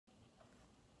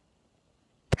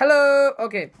Hello.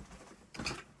 Okay.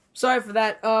 Sorry for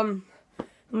that.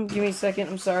 Give me a second.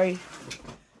 I'm sorry.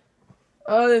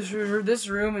 Oh, this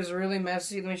room is really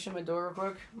messy. Let me shut my door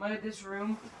real quick. This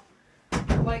room,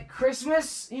 like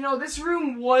Christmas, this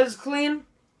room was clean,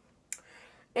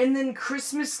 and then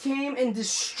Christmas came and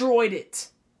destroyed it.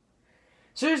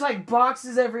 So there's like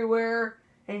boxes everywhere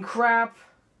and crap,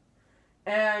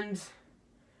 and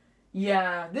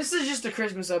yeah, this is just a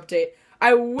Christmas update.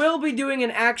 I will be doing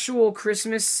an actual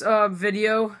Christmas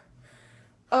video.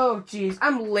 Oh, jeez.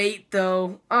 I'm late,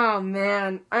 though. Oh,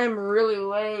 man. I'm really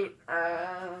late.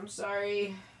 I'm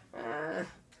sorry.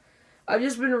 I've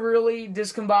just been really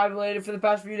discombobulated for the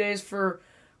past few days for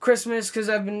Christmas because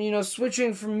I've been,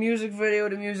 switching from music video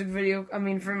to music video. I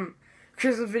mean, from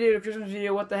Christmas video to Christmas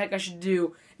video, what the heck I should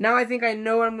do. Now I think I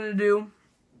know what I'm going to do.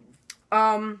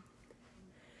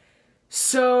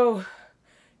 So,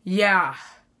 yeah.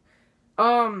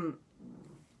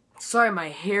 Sorry, my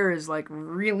hair is, like,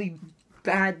 really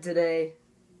bad today.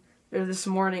 Or this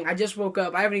morning. I just woke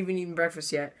up. I haven't even eaten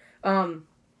breakfast yet. Because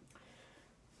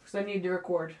I need to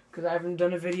record. Because I haven't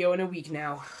done a video in a week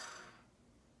now.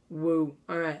 Woo.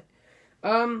 Alright.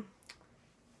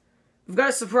 We've got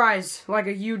a surprise. Like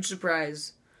a huge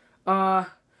surprise. But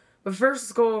first,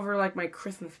 let's go over, like, my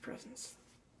Christmas presents.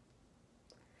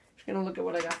 Just gonna look at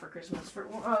what I got for Christmas. For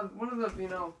one of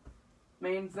the,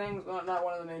 main things. Well, not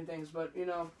one of the main things, but,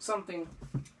 something.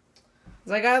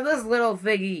 I got this little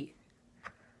figgy.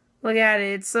 Look at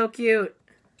it. It's so cute.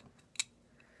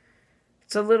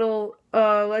 It's a little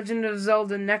Legend of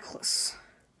Zelda necklace.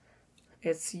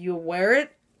 You wear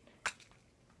it.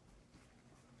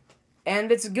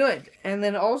 And it's good. And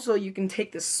then also you can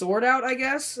take the sword out, I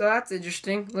guess. So that's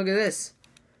interesting. Look at this.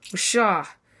 Washah.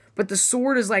 But the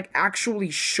sword is like actually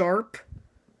sharp.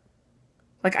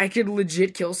 Like I could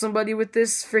legit kill somebody with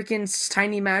this freaking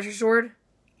tiny Master Sword.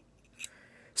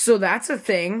 So that's a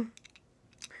thing.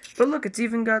 But look, it's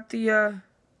even got the,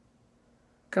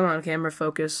 Come on, camera,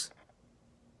 focus.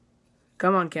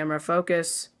 Come on, camera,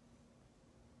 focus.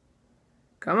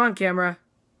 Come on, camera.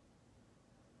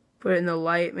 Put it in the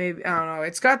light, maybe. I don't know.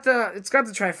 It's got the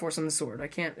Triforce on the sword.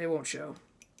 It won't show.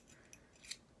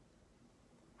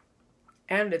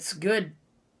 And it's good.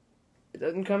 It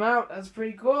doesn't come out. That's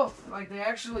pretty cool. Like, they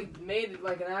actually made it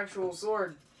like an actual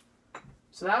sword.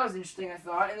 So that was interesting, I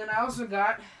thought. And then I also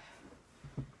got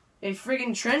a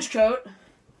friggin' trench coat.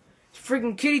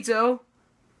 Friggin' Kirito.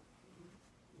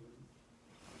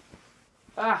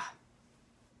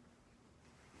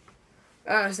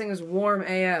 This thing is warm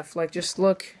AF. Like, just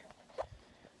look.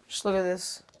 Just look at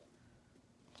this.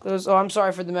 Oh, I'm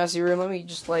sorry for the messy room. Let me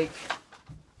just, like,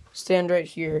 stand right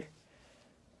here.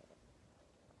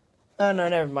 Oh, no,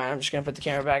 never mind. I'm just gonna put the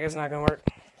camera back. It's not gonna work.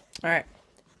 Alright.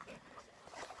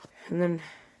 And then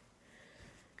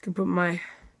I can put my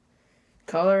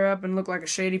color up and look like a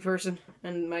shady person.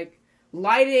 And my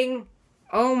lighting.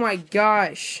 Oh my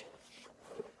gosh.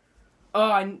 Oh,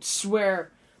 I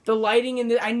swear. The lighting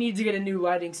in I need to get a new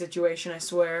lighting situation, I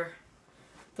swear.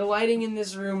 The lighting in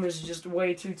this room is just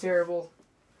way too terrible.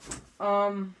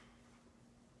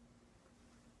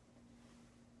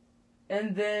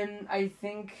 And then I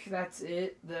think that's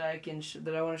it that I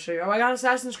want to show you. Oh, I got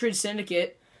Assassin's Creed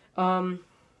Syndicate. So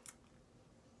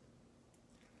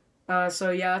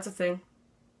yeah, that's a thing.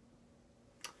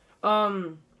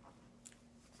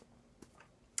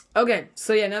 Okay,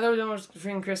 so yeah, now that we're done with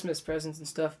freaking Christmas presents and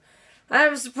stuff, I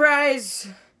have a surprise.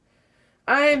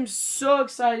 I am so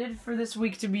excited for this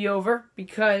week to be over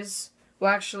because,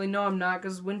 well, actually, no, I'm not,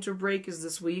 because winter break is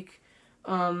this week.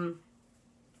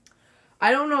 I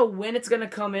don't know when it's gonna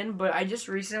come in, but I just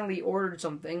recently ordered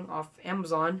something off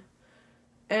Amazon,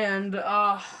 and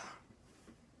I'm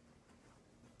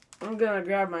gonna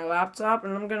grab my laptop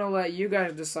and I'm gonna let you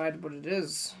guys decide what it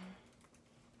is.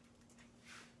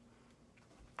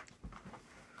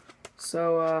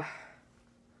 So,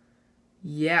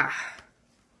 yeah.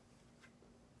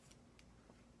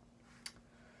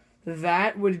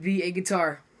 That would be a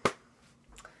guitar.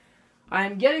 I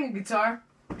am getting a guitar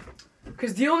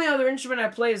because the only other instrument I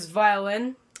play is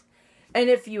violin. And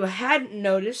if you hadn't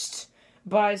noticed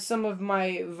by some of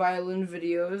my violin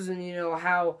videos, and you know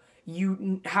how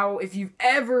if you've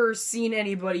ever seen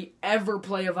anybody ever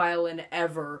play a violin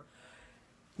ever,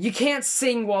 you can't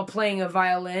sing while playing a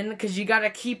violin because you gotta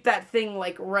keep that thing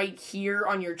like right here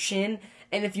on your chin.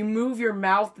 And if you move your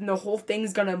mouth, then the whole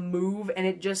thing's gonna move, and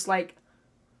it just like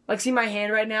see my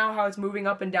hand right now, how it's moving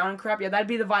up and down and crap? Yeah, that'd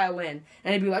be the violin.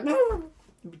 And it'd be like, it'd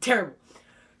be terrible.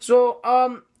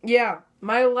 So, yeah,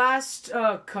 my last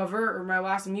cover, or my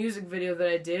last music video that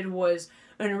I did was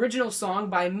an original song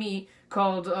by me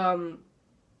called,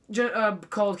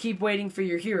 called "Keep Waiting for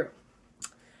Your Hero."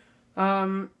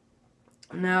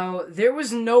 Now there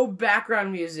was no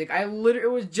background music.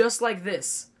 It was just like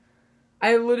this.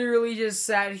 I literally just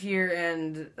sat here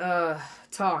and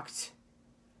talked,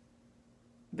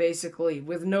 basically,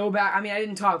 with no I mean, I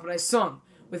didn't talk, but I sung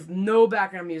with no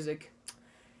background music.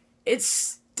 It's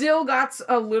still got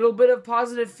a little bit of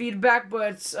positive feedback,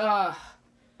 but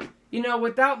you know,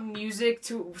 without music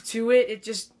to it, it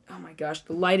just, oh my gosh,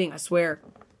 the lighting, I swear.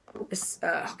 It's,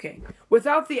 okay.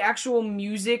 Without the actual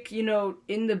music, you know,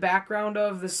 in the background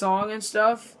of the song and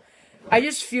stuff, I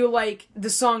just feel like the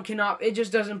song it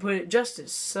just doesn't put it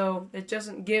justice. So, it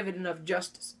doesn't give it enough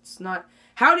justice. It's not,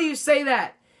 how do you say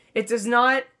that? It does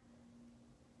not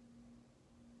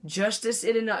justice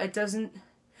it enough.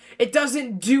 It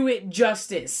doesn't do it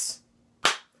justice.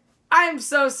 I'm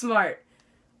so smart.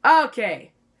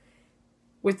 Okay.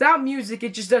 Without music,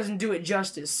 it just doesn't do it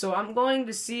justice. So I'm going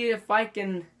to see if I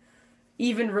can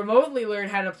even remotely learn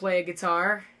how to play a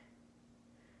guitar.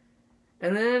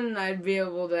 And then I'd be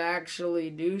able to actually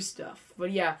do stuff.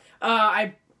 But yeah,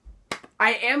 I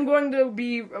am going to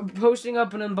be posting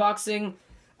up an unboxing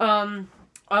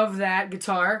of that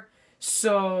guitar.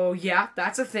 So yeah,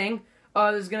 that's a thing.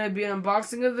 There's going to be an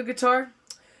unboxing of the guitar.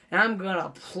 And I'm going to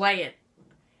play it.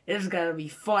 It's going to be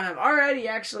fun. I'm already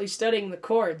actually studying the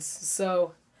chords,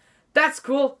 so that's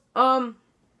cool. I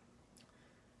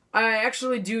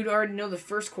actually do already know the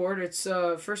first chord. It's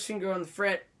first finger on the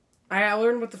fret. I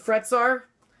learned what the frets are.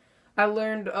 I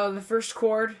learned the first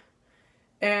chord,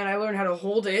 and I learned how to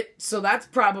hold it, so that's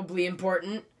probably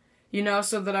important, you know,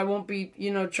 so that I won't be,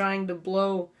 you know, trying to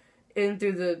blow in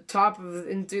through the top of,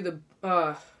 in through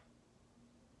the,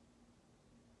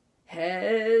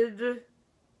 head.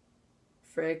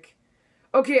 Frick.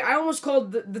 Okay, I almost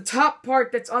called the top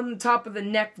part that's on the top of the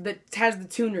neck that has the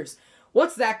tuners.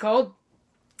 What's that called?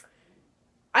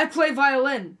 I play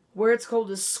violin, where it's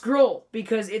called a scroll,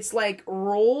 because it's like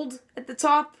rolled at the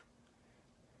top.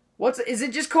 Is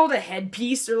it just called a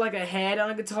headpiece, or like a head on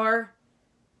a guitar?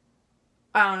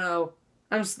 I don't know.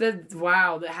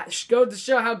 Wow, that goes to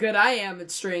show how good I am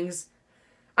at strings.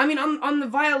 I mean, on the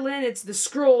violin, it's the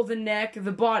scroll, the neck,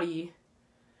 the body.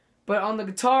 But on the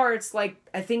guitar, it's like,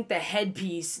 I think the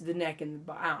headpiece, the neck, and the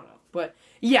body. I don't know. But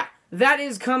yeah, that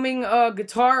is coming.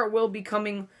 Guitar will be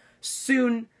coming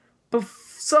soon.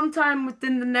 Sometime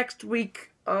within the next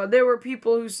week. There were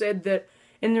people who said that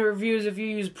in the reviews, if you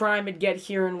use Prime, it'd get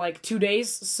here in like 2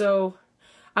 days. So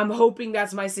I'm hoping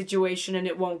that's my situation and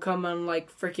it won't come on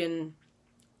like freaking...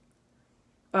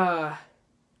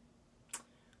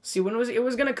 See, when was it? It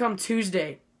was gonna come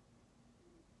Tuesday.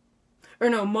 Or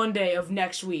no, Monday of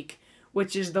next week,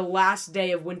 which is the last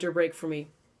day of winter break for me.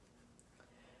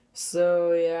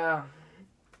 So, yeah.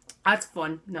 That's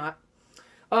fun. Not.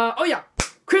 Oh, yeah.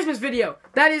 Christmas video.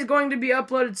 That is going to be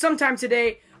uploaded sometime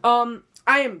today. I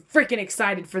am freaking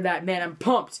excited for that, man. I'm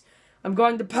pumped. I'm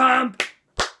going to pump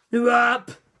you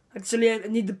up. Actually, I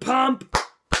need to pump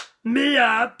me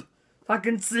up so I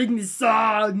can sing this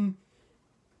song.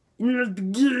 You know, it's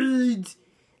good.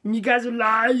 And you guys will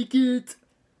like it.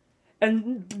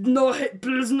 And no hate,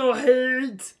 please no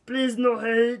hate. Please no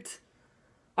hate.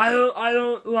 I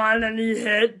don't want any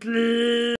hate, please.